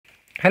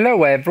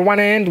Hello everyone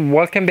and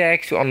welcome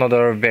back to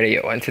another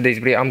video. In today's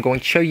video I'm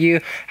going to show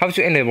you how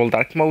to enable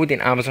dark mode in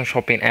Amazon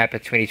Shopping app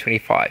at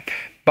 2025.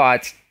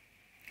 But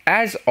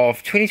as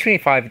of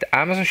 2025, the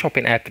Amazon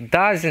Shopping app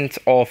doesn't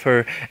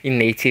offer a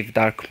native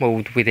dark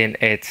mode within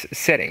its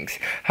settings.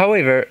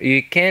 However,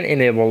 you can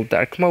enable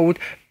dark mode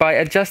by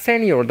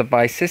adjusting your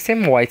device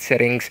system-wide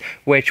settings,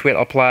 which will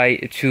apply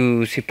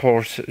to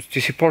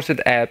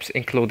supported apps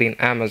including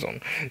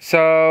Amazon.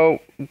 So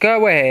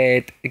go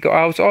ahead, go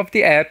out of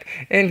the app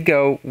and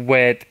go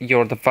with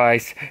your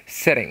device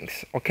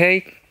settings,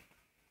 okay?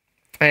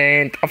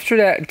 And after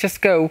that,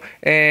 just go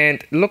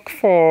and look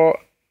for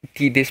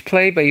the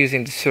display by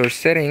using the search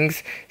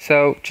settings.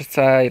 So just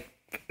type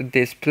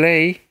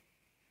display.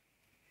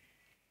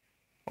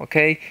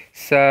 Okay,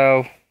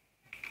 so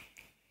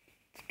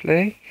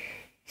display.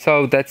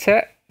 So that's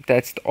it,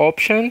 that's the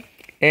option,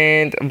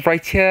 and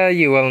right here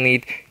you will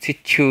need to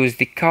choose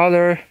the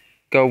color,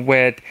 go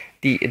with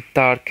the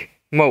dark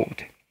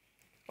mode.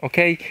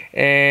 Okay,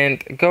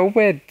 and go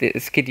with the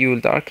schedule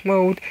dark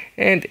mode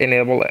and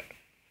enable it.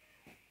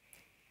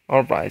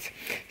 All right,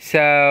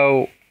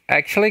 so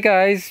actually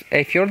guys,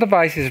 if your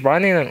device is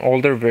running an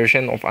older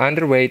version of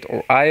Android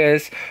or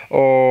iOS,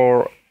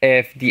 or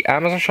if the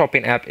Amazon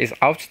Shopping app is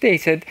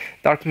outdated,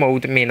 dark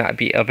mode may not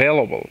be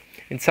available.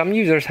 And some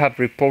users have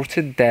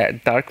reported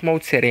that dark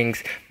mode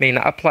settings may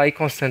not apply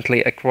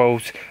constantly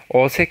across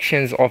all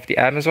sections of the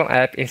Amazon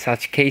app. In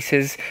such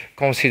cases,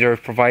 consider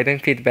providing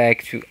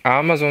feedback to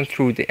Amazon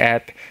through the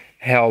app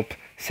help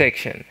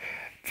section.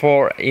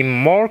 For a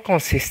more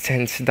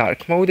consistent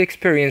dark mode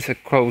experience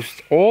across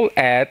all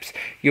apps,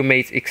 you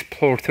may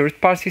explore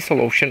third-party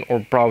solutions or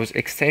browse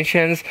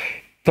extensions,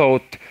 though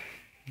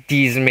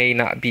these may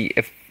not be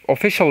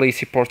officially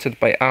supported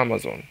by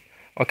Amazon.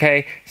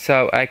 Okay,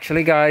 so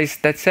actually guys,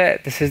 that's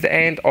it. This is the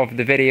end of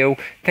the video.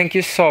 Thank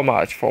you so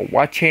much for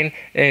watching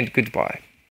and goodbye.